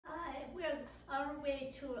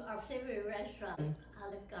stay to our favorite restaurant,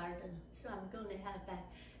 Olive Garden. So I'm going to have my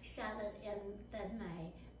salad and then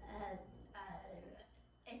my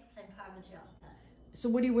eggplant parmesan. So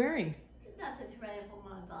what are you wearing? Nothing to wear for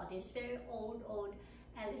my body. It's very old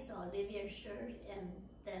Alice Olivia shirt, and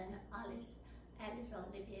then Alice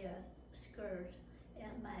Olivia skirt,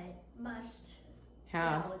 and my must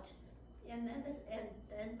out, and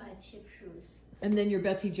then my cheap shoes. And then your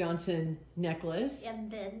Betsy Johnson necklace. And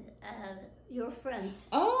then your friends.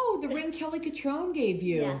 Oh, the ring Kelly Catrone gave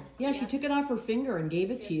you. Yeah, she took it off her finger and gave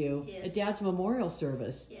it to you at Dad's memorial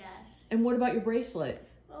service. Yes. And what about your bracelet?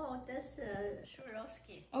 Oh, that's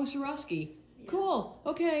Swarovski. Oh, Swarovski. Yeah. Cool.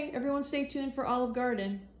 Okay, everyone stay tuned for Olive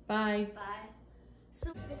Garden. Bye. Bye.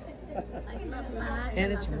 So, I love lots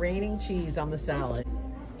and it's raining cheese on the salad.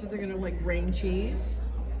 So they're gonna like rain cheese.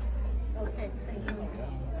 Okay, thank you.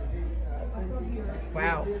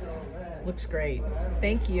 Wow, looks great.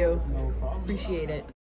 Thank you. Appreciate it.